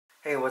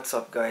Hey, what's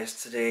up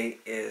guys? Today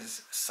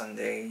is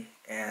Sunday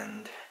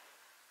and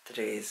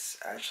today is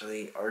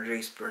actually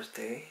RJ's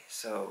birthday,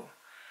 so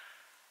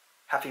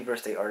happy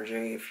birthday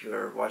RJ if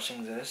you're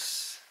watching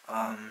this.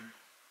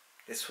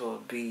 This will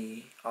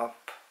be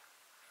up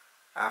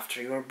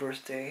after your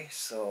birthday,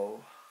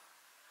 so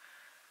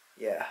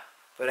yeah.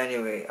 But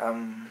anyway,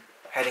 I'm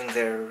heading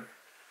there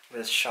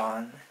with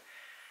Sean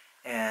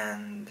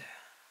and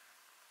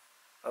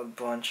a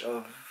bunch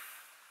of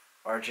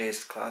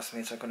RJ's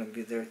classmates are gonna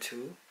be there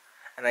too.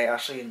 And I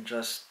actually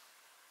just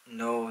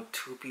know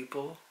 2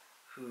 people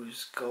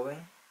who's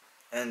going,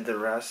 and the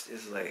rest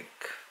is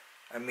like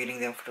I'm meeting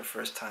them for the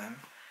first time,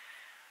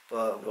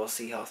 but we'll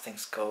see how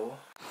things go.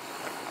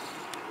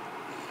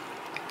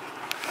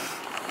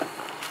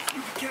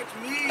 You can catch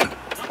me!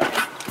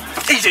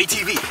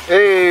 AJTV!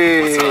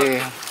 Hey!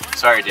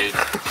 Sorry, dude.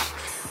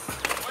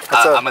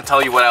 I'm gonna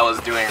tell you what I was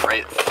doing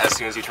right as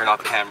soon as you turn off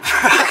the camera.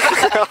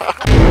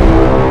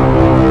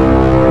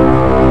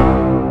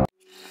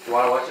 You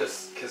wanna watch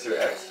us kiss your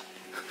ex?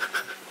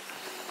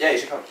 Yeah, you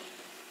should come.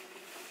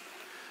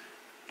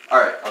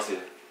 Alright, I'll see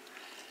you.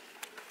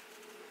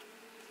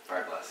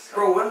 Alright, bless.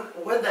 Bro,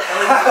 when the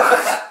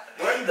hell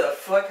when the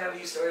fuck have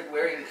you started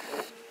wearing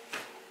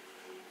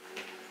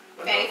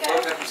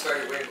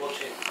gold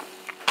chain?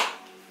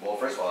 Well,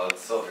 first of all,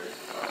 it's silver.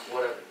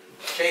 Whatever.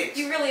 Chains.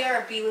 You really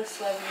are a B-list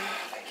celebrity.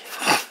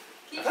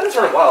 That's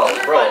for a while,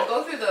 bro.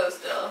 Go through those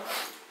still.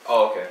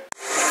 Oh, okay.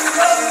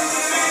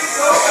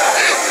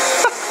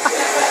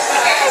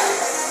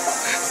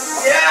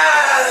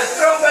 Yeah!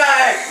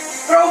 Throwback!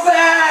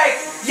 Throwback!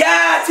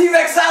 Yeah! Team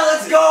XL,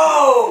 let's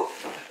go!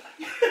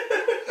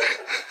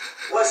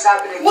 What's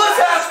happening? What's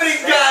happening,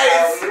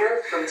 guys?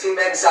 Here from Team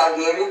Exile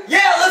Gaming.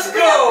 Yeah, let's I'm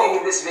go!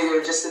 making this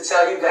video just to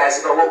tell you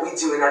guys about what we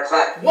do in our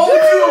clan. What we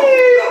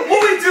do?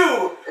 What we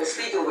do? And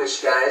speaking of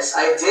which, guys,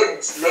 I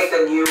did make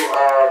a new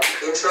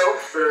intro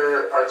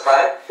for our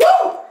clan.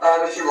 Woo!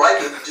 If you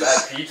like it,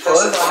 just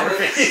post a comment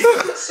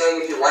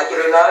saying if you like it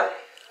or not.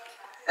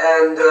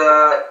 And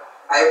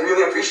I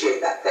really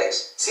appreciate that.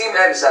 Thanks. Team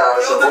Exile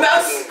is the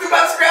mouse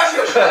grab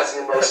you. That's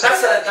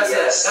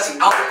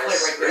an alpha play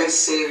right there.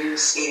 Racing,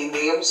 skating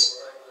games.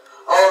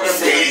 All of them.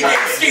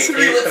 Skate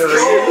 3, let's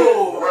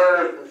go!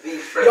 We're the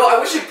friends. Yo, I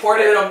wish you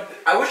ported it on.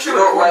 I wish you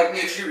don't recorded like me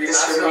remaster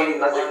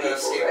discriminating other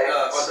people, right?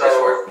 on So,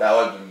 Discord. That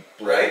would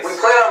be Right? we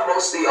play on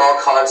mostly all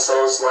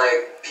consoles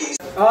like PC.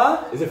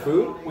 Is it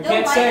food? We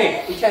can't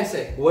say. We can't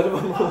say. What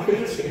about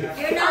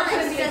You're not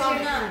because you're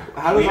not.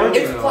 How do we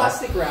It's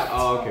plastic wrap.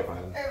 Oh, okay,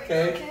 fine.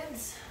 Okay.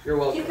 You're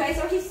welcome. You guys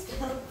already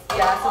spilled.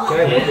 Yeah.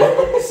 Okay.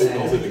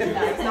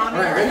 That's not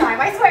Alright, me this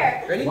time, I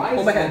swear. Ready?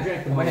 Hold my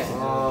hand. Hold my hand.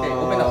 Okay,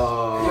 open up.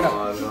 Open up.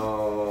 Oh,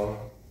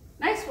 no.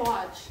 Nice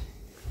watch.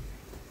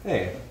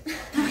 Hey. His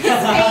face.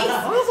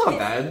 Oh, that's not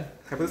bad. Can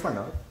I put this in my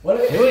mouth? What?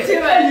 Do it. Too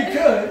bad you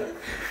could.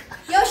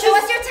 Yo, show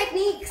us your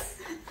techniques.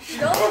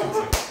 Go.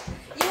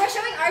 You were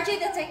showing RJ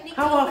the technique.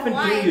 How often do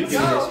you do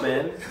this,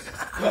 man?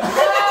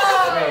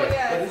 Oh,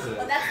 yeah. What is it?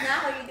 Well, that's not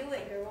how you do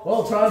it, girl.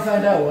 Well, try and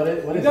find out what You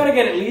is gotta it.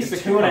 get at least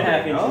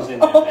 2.5 inches in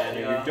there, man, or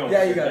you don't.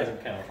 Yeah, you got doesn't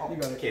it. count. You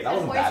got it. Okay, that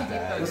wasn't that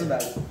bad. It wasn't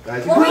bad.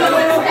 Guys, What were you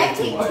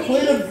expecting? Point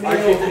Titties? of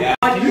view.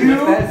 Can you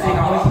lift that? See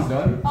how much is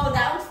done? Oh,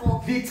 that one's full.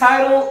 The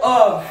title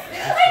of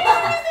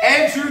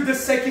Andrew the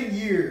Second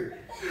Year.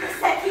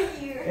 Second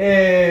year.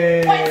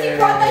 Hey. Once he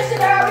brought that shit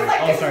out, I was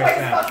like, Oh, this is sorry, what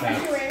snap, it's supposed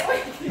to snap. be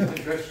doing. He's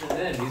been Christian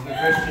in. He's been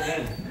Christian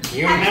in.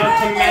 You Happy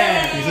mountain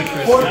man. birthday. He's a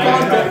Christian. For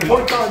context.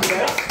 For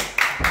context.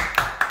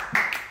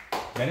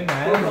 Very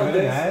nice.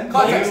 Very nice.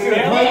 Context.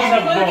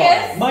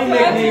 My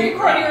nickname.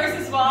 yours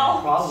as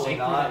well. Probably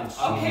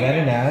not.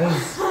 Very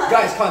nice.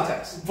 Guys,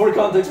 context. For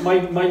context, my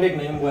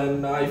nickname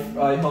when I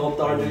helped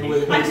RJ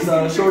with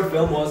his short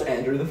film was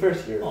Andrew the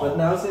First Year. But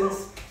now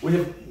since we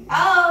have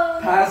Oh,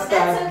 Past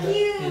that's that. so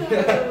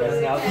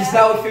cute. He's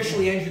now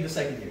officially Andrew the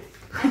Second Year.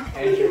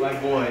 Andrew, my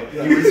boy,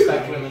 you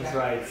respect women's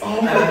rights.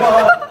 oh my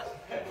god,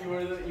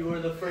 You were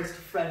the first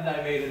friend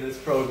I made in this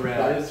program,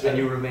 That is and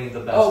you remain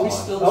the best Oh, we one.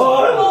 still.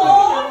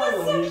 Oh,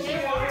 that's so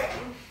cute.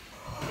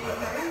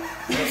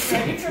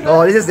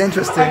 Oh, this is I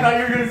interesting. thought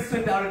you were gonna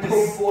sit down and just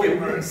Oh boy, skip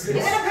we're her. gonna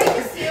You're gonna break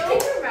the seal? Can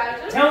you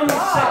imagine? Tell me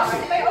Wow. sexy.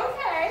 Am I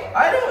okay? I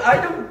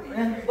don't.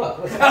 Look.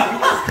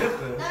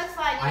 That's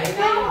fine. I You get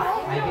know,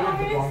 I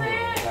get the wrong way.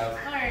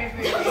 Alright,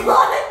 baby. I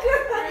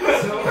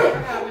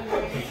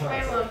I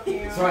love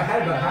you. So I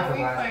had about half of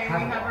We that. fight.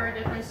 We have our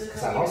differences.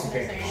 So I'm also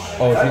paying. Oh,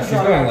 Oh, she's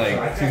going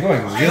like, she's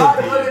going Not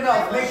real good deep.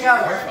 enough. Make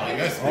out.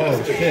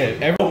 Oh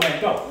shit.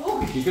 Everyone. Go.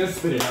 He's gonna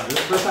spit it out. This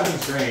is the first time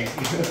he's straying.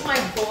 my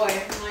boy.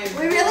 My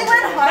We really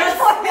went hard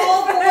for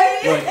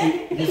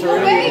it. He's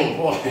already Wait. a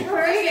boy.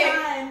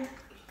 Perfect.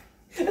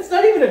 It's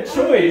not even a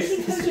choice.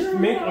 It's just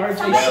make RJ.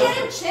 Somebody get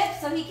him chips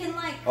so he can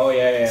like. Oh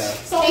yeah.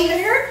 Salt and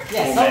vinegar?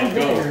 Yeah, man,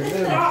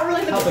 go. Not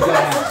really the Help the guy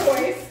best out.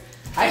 choice.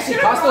 Actually,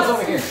 Should've Costco's brought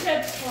over here. some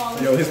chips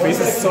while Yo, his face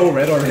is so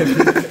red already.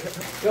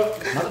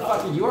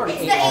 Motherfucker, you already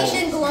It's ate the all.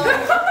 Asian glow.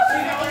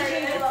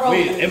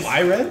 Wait, am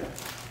I red?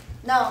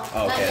 No,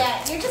 Oh, not okay.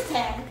 yet. You're just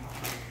tan.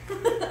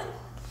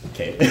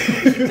 Okay.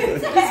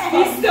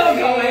 He's still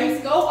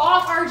going. Go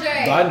off,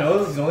 RJ. God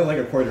knows he's only like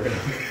a quarter in.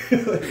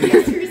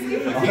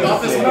 I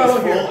got this bottle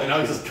full and I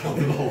was just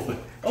going the whole thing.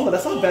 Oh,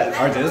 that's not bad.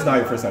 RJ, this is not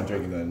your first time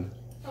drinking then.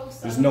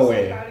 There's no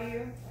way.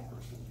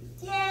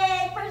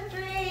 Yay! First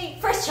drink.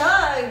 First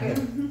chug.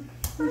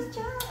 First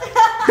chug.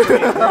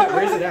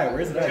 Where's it at?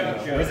 Where's it at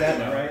now? Where's that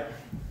now? Right.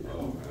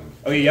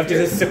 Okay, you have to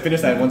just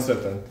finish that in one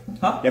sip then.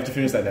 Huh? You have to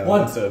finish that now.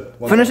 One sip.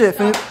 Finish it.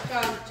 Finish.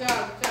 Chug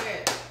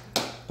it.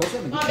 Push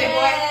it. Come on, big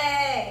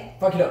boy.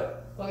 Fuck it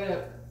up. Fuck it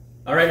up.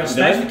 Alright, now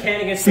smash the can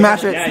against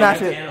Smash it, yeah,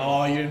 smash it.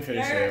 Oh, you didn't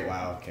finish it.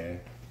 Wow,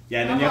 okay.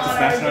 Yeah, and then you have to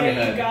smash it on your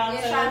head.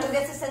 Yeah, Sean, who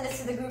gets to send this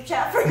to the group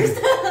chat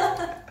first?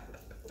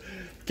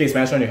 Okay,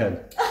 smash it on your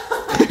head.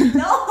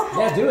 No.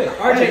 Yeah, do it.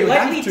 Yeah, RJ, you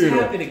let have me to.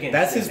 tap it against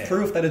That's his his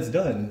proof that it's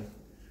done.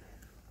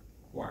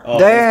 Wow. Oh,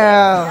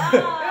 Damn.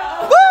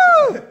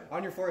 Woo!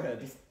 on your forehead.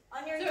 Just...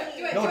 On your Do knee. it,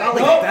 do it. No, do not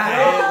it. like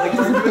that. Like,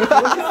 just do it to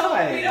the We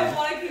side. don't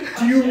want to keep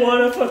Do you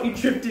want to fucking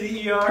trip to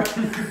the ER?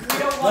 We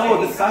don't want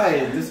No, to the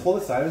side. Just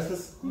hold the side. It's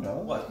just, you know.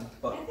 What?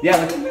 Yeah,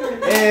 like,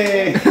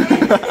 hey.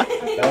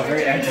 That was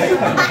very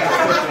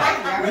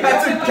anti-climactic.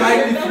 That's a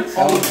giant.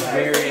 That was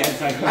very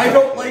anti-climactic. I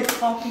don't like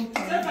talking. Is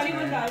that funny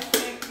when guys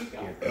say keep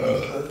going?